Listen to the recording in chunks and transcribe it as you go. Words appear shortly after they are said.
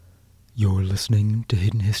You're listening to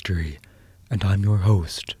Hidden History, and I'm your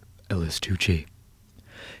host, Ellis Tucci.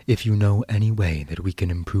 If you know any way that we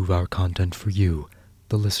can improve our content for you,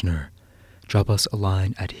 the listener, drop us a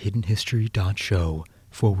line at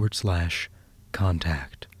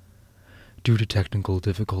hiddenhistory.show/contact. Due to technical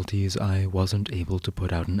difficulties, I wasn't able to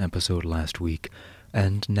put out an episode last week,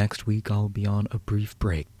 and next week I'll be on a brief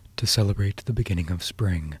break to celebrate the beginning of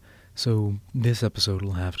spring. So this episode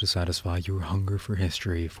will have to satisfy your hunger for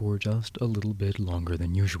history for just a little bit longer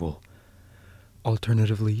than usual.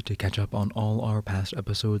 Alternatively, to catch up on all our past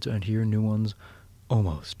episodes and hear new ones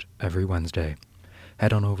almost every Wednesday,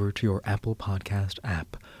 head on over to your Apple Podcast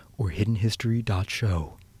app or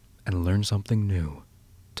hiddenhistory.show and learn something new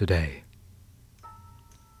today.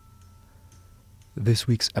 This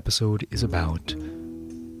week's episode is about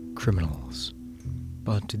criminals.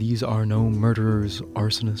 But these are no murderers,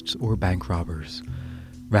 arsonists, or bank robbers.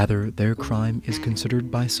 Rather, their crime is considered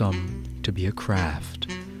by some to be a craft.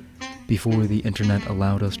 Before the internet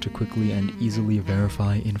allowed us to quickly and easily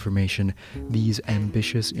verify information, these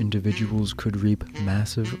ambitious individuals could reap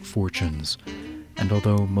massive fortunes. And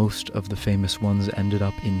although most of the famous ones ended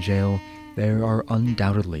up in jail, there are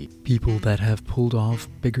undoubtedly people that have pulled off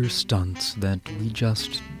bigger stunts that we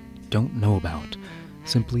just don't know about,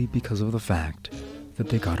 simply because of the fact that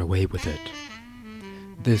they got away with it.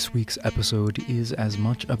 This week's episode is as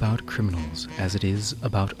much about criminals as it is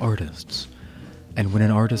about artists. And when an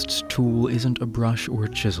artist's tool isn't a brush or a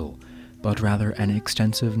chisel, but rather an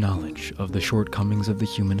extensive knowledge of the shortcomings of the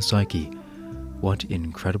human psyche, what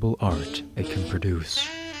incredible art it can produce.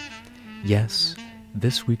 Yes,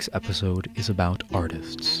 this week's episode is about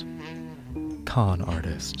artists. Con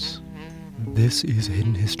artists. This is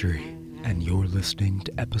Hidden History, and you're listening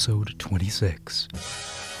to episode 26,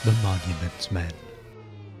 The Monuments Men.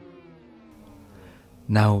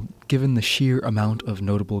 Now, given the sheer amount of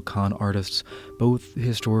notable con artists, both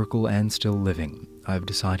historical and still living, I've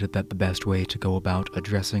decided that the best way to go about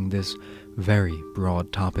addressing this very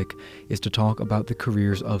broad topic is to talk about the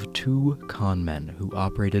careers of two con men who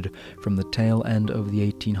operated from the tail end of the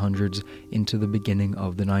 1800s into the beginning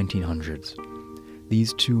of the 1900s.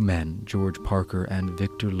 These two men, George Parker and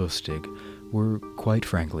Victor Lustig, were, quite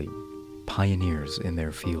frankly, pioneers in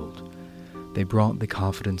their field. They brought the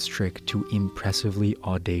confidence trick to impressively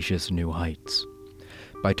audacious new heights.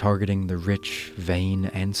 By targeting the rich, vain,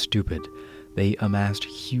 and stupid, they amassed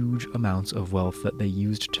huge amounts of wealth that they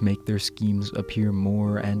used to make their schemes appear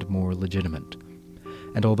more and more legitimate.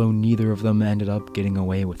 And although neither of them ended up getting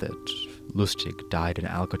away with it, Lustig died in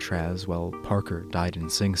Alcatraz while Parker died in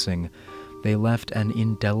Sing Sing, they left an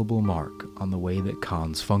indelible mark on the way that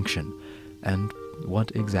cons function, and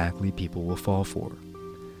what exactly people will fall for.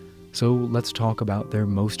 So let's talk about their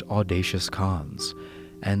most audacious cons,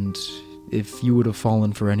 and if you would have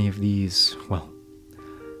fallen for any of these, well,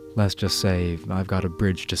 let's just say I've got a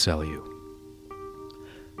bridge to sell you.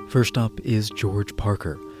 First up is George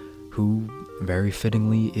Parker, who, very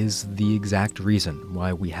fittingly, is the exact reason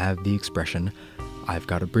why we have the expression, "I've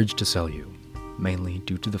got a bridge to sell you," mainly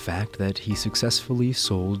due to the fact that he successfully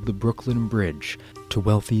sold the Brooklyn Bridge to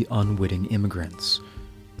wealthy, unwitting immigrants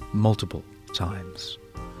multiple times.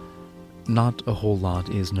 Not a whole lot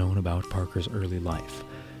is known about Parker's early life.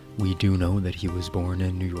 We do know that he was born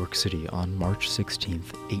in New York City on March 16,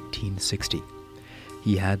 1860.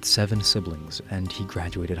 He had 7 siblings, and he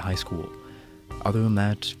graduated high school. Other than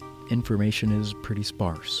that, information is pretty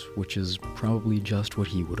sparse, which is probably just what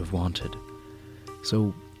he would have wanted.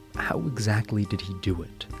 So, how exactly did he do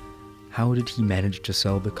it? How did he manage to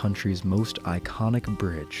sell the country's most iconic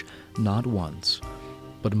bridge, not once,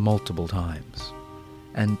 but multiple times?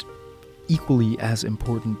 And equally as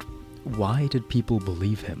important, why did people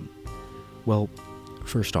believe him? Well,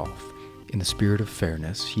 first off, in the spirit of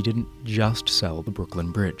fairness, he didn't just sell the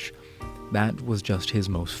Brooklyn Bridge. That was just his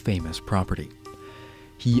most famous property.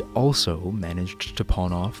 He also managed to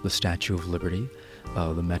pawn off the Statue of Liberty,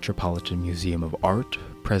 the Metropolitan Museum of Art,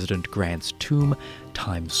 President Grant's tomb,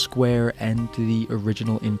 Times Square, and the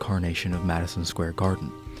original incarnation of Madison Square Garden.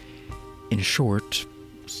 In short,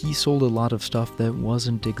 he sold a lot of stuff that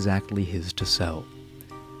wasn't exactly his to sell.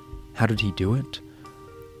 How did he do it?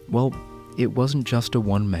 Well, it wasn't just a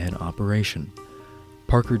one-man operation.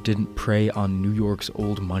 Parker didn't prey on New York's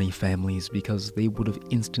old money families because they would have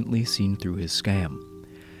instantly seen through his scam.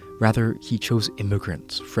 Rather, he chose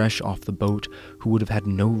immigrants fresh off the boat who would have had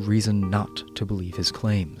no reason not to believe his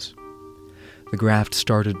claims. The graft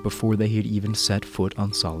started before they had even set foot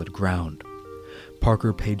on solid ground.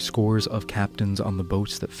 Parker paid scores of captains on the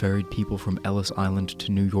boats that ferried people from Ellis Island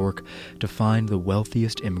to New York to find the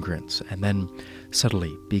wealthiest immigrants, and then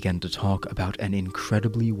subtly began to talk about an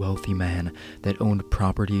incredibly wealthy man that owned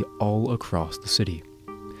property all across the city.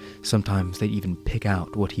 Sometimes they'd even pick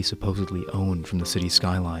out what he supposedly owned from the city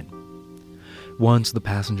skyline. Once the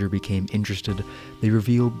passenger became interested, they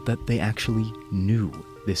revealed that they actually knew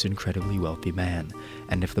this incredibly wealthy man,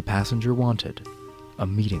 and if the passenger wanted, a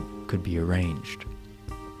meeting could be arranged.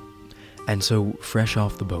 And so, fresh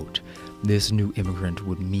off the boat, this new immigrant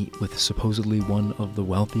would meet with supposedly one of the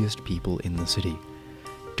wealthiest people in the city.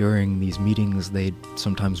 During these meetings, they'd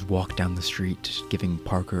sometimes walk down the street, giving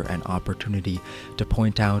Parker an opportunity to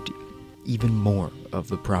point out even more of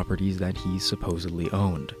the properties that he supposedly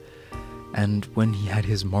owned. And when he had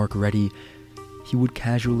his mark ready, he would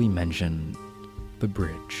casually mention the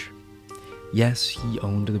bridge. Yes, he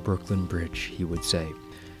owned the Brooklyn Bridge, he would say,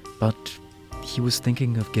 but he was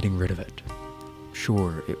thinking of getting rid of it.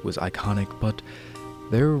 Sure, it was iconic, but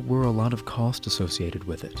there were a lot of costs associated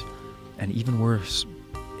with it. And even worse,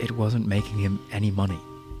 it wasn't making him any money.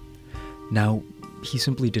 Now, he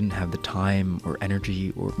simply didn't have the time or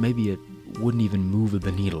energy, or maybe it wouldn't even move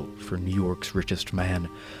the needle for New York's richest man.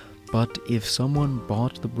 But if someone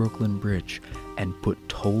bought the Brooklyn Bridge and put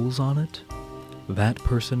tolls on it, that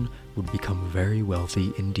person would become very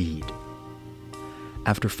wealthy indeed.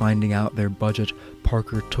 After finding out their budget,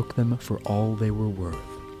 Parker took them for all they were worth.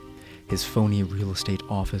 His phony real estate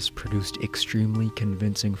office produced extremely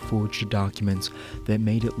convincing forged documents that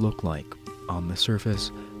made it look like, on the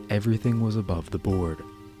surface, everything was above the board.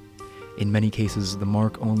 In many cases, the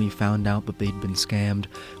Mark only found out that they'd been scammed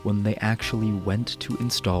when they actually went to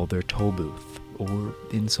install their toll booth, or,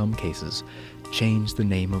 in some cases, changed the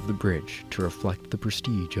name of the bridge to reflect the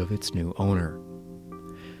prestige of its new owner.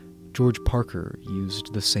 George Parker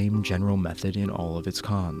used the same general method in all of its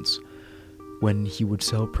cons. When he would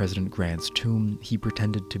sell President Grant's tomb, he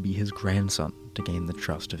pretended to be his grandson to gain the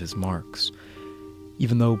trust of his marks.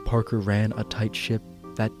 Even though Parker ran a tight ship,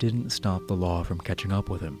 that didn't stop the law from catching up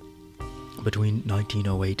with him. Between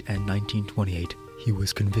 1908 and 1928, he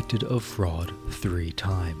was convicted of fraud 3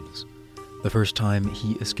 times. The first time,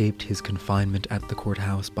 he escaped his confinement at the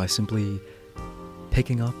courthouse by simply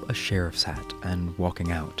picking up a sheriff's hat and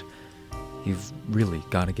walking out. You've really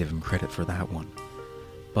got to give him credit for that one.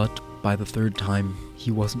 But by the 3rd time, he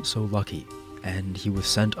wasn't so lucky, and he was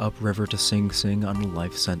sent upriver to Sing Sing on a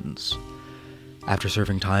life sentence. After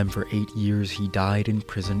serving time for 8 years, he died in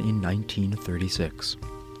prison in 1936.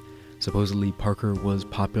 Supposedly, Parker was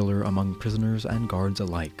popular among prisoners and guards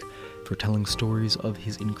alike for telling stories of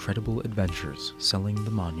his incredible adventures selling the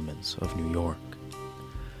monuments of New York.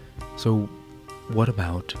 So, what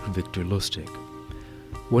about Victor Lustig?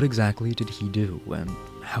 What exactly did he do, and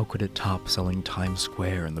how could it top selling Times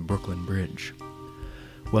Square and the Brooklyn Bridge?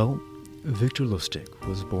 Well, Victor Lustig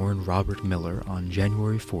was born Robert Miller on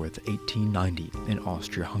January 4th, 1890 in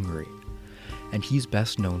Austria-Hungary, and he's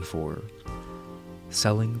best known for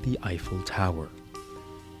selling the Eiffel Tower.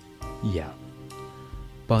 Yeah.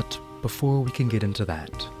 But before we can get into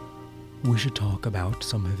that, we should talk about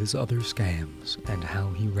some of his other scams and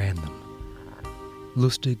how he ran them.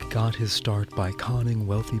 Lustig got his start by conning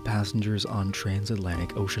wealthy passengers on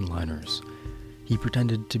transatlantic ocean liners. He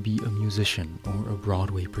pretended to be a musician or a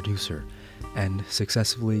Broadway producer, and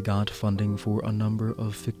successfully got funding for a number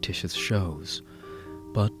of fictitious shows.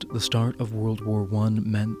 But the start of World War I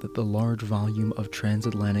meant that the large volume of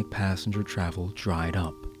transatlantic passenger travel dried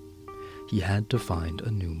up. He had to find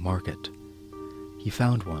a new market. He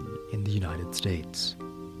found one in the United States.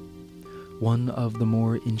 One of the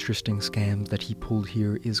more interesting scams that he pulled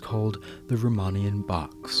here is called the Romanian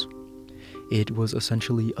box. It was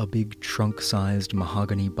essentially a big trunk-sized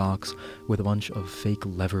mahogany box with a bunch of fake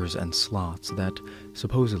levers and slots that,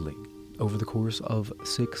 supposedly, over the course of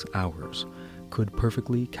 6 hours, could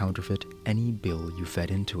perfectly counterfeit any bill you fed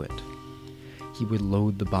into it. He would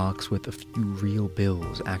load the box with a few real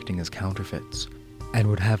bills acting as counterfeits, and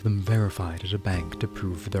would have them verified at a bank to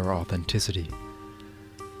prove their authenticity.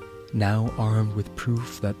 Now armed with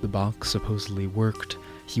proof that the box supposedly worked,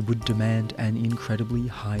 he would demand an incredibly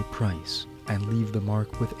high price and leave the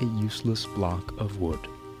Mark with a useless block of wood.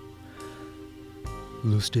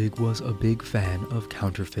 Lustig was a big fan of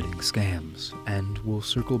counterfeiting scams, and we'll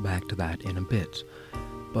circle back to that in a bit.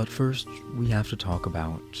 But first, we have to talk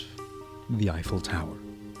about the Eiffel Tower.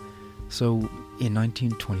 So, in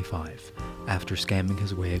 1925, after scamming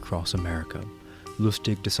his way across America,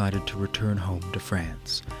 Lustig decided to return home to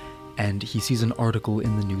France, and he sees an article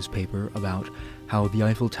in the newspaper about how the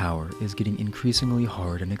Eiffel Tower is getting increasingly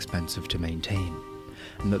hard and expensive to maintain.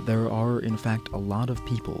 and that there are, in fact, a lot of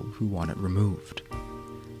people who want it removed.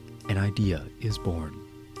 An idea is born.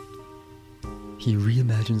 He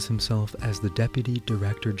reimagines himself as the Deputy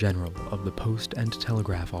Director General of the Post and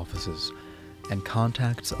Telegraph Offices, and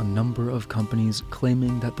contacts a number of companies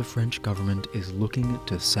claiming that the French government is looking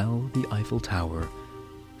to sell the Eiffel Tower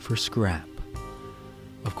for scrap.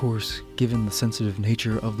 Of course, given the sensitive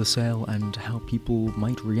nature of the sale and how people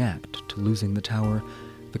might react to losing the tower,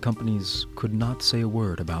 the companies could not say a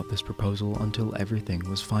word about this proposal until everything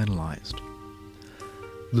was finalized.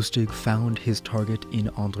 Lustig found his target in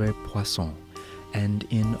André Poisson, and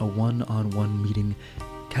in a one-on-one meeting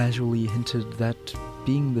casually hinted that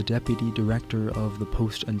being the deputy director of the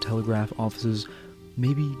Post and Telegraph offices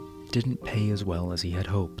maybe didn't pay as well as he had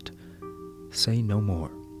hoped. Say no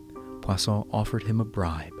more. Poisson offered him a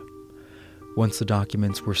bribe. Once the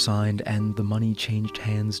documents were signed and the money changed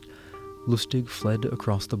hands, Lustig fled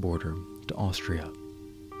across the border to Austria.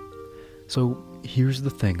 So here's the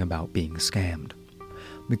thing about being scammed.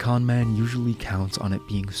 The con man usually counts on it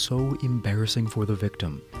being so embarrassing for the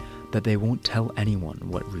victim that they won't tell anyone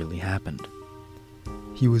what really happened.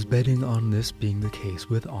 He was betting on this being the case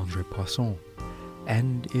with André Poisson,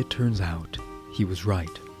 and it turns out he was right.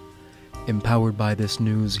 Empowered by this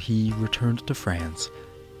news, he returned to France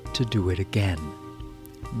to do it again.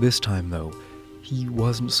 This time, though, he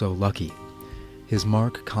wasn't so lucky. His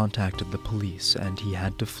mark contacted the police, and he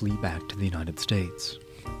had to flee back to the United States.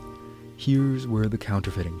 Here's where the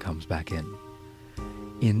counterfeiting comes back in.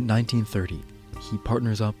 In 1930, he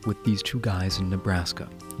partners up with these two guys in Nebraska,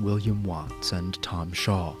 William Watts and Tom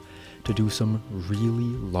Shaw, to do some really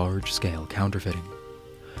large-scale counterfeiting.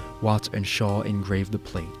 Watts and Shaw engrave the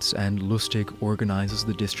plates, and Lustig organizes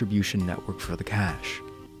the distribution network for the cash.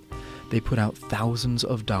 They put out thousands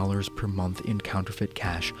of dollars per month in counterfeit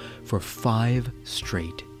cash for 5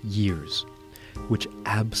 straight years, which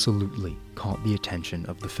absolutely caught the attention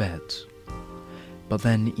of the feds. But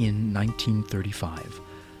then in 1935,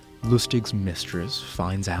 Lustig's mistress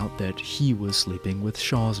finds out that he was sleeping with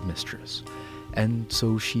Shaw's mistress, and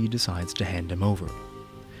so she decides to hand him over.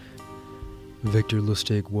 Victor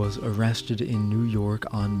Lustig was arrested in New York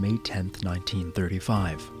on May 10,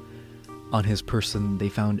 1935. On his person, they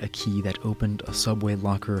found a key that opened a subway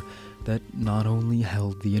locker that not only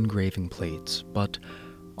held the engraving plates, but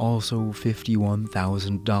also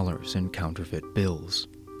 $51,000 in counterfeit bills.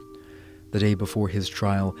 The day before his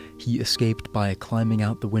trial, he escaped by climbing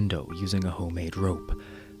out the window using a homemade rope.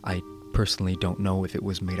 I personally don't know if it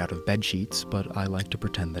was made out of bed sheets, but I like to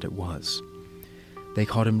pretend that it was. They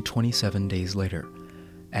caught him 27 days later,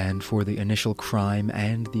 and for the initial crime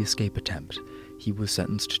and the escape attempt, he was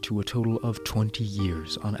sentenced to a total of 20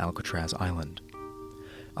 years on Alcatraz Island.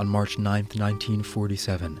 On March 9,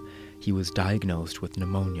 1947, he was diagnosed with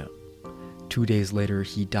pneumonia. 2 days later,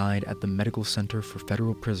 he died at the Medical Center for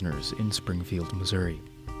Federal Prisoners in Springfield, Missouri.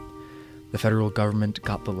 The federal government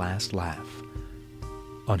got the last laugh.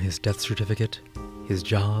 On his death certificate, his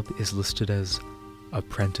job is listed as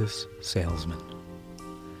apprentice salesman.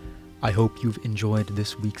 I hope you've enjoyed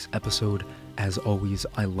this week's episode. As always,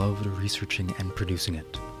 I loved researching and producing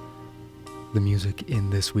it. The music in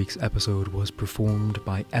this week's episode was performed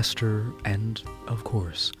by Esther and, of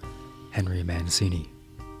course, Henry Mancini.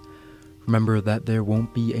 Remember that there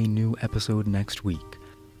won't be a new episode next week,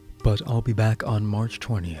 but I'll be back on March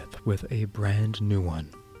 20th with a brand new one.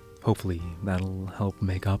 Hopefully that'll help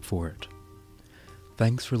make up for it.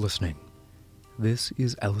 Thanks for listening. This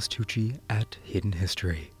is Ellis Tucci at Hidden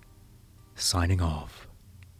History, signing off.